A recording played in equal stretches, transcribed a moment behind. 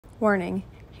Warning: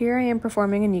 here I am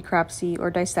performing a necropsy or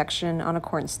dissection on a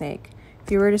corn snake.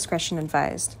 Viewer discretion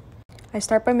advised. I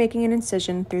start by making an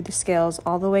incision through the scales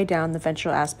all the way down the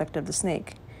ventral aspect of the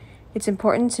snake. It's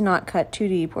important to not cut too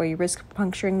deep or you risk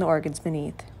puncturing the organs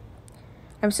beneath.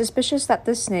 I'm suspicious that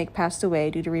this snake passed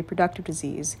away due to reproductive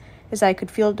disease, as I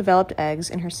could feel developed eggs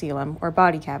in her coelom or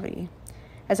body cavity.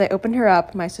 As I opened her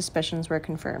up, my suspicions were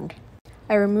confirmed.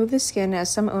 I remove the skin as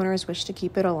some owners wish to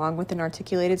keep it along with an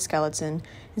articulated skeleton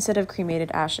instead of cremated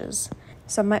ashes.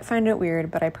 Some might find it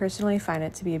weird, but I personally find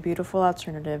it to be a beautiful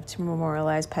alternative to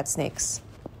memorialize pet snakes.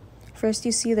 First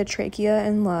you see the trachea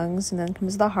and lungs, and then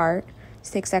comes the heart.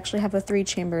 Snakes actually have a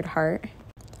 3-chambered heart.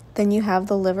 Then you have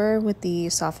the liver with the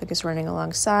esophagus running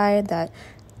alongside, that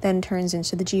then turns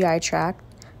into the GI tract.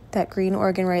 That green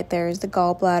organ right there is the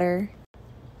gallbladder.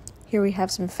 Here we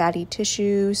have some fatty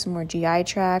tissue, some more GI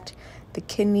tract, the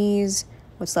kidneys,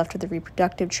 what's left of the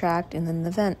reproductive tract, and then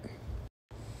the vent.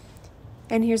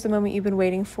 And here's the moment you've been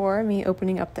waiting for, me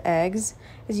opening up the eggs.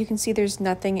 As you can see, there's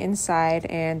nothing inside,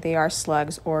 and they are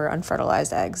slugs or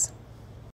unfertilized eggs.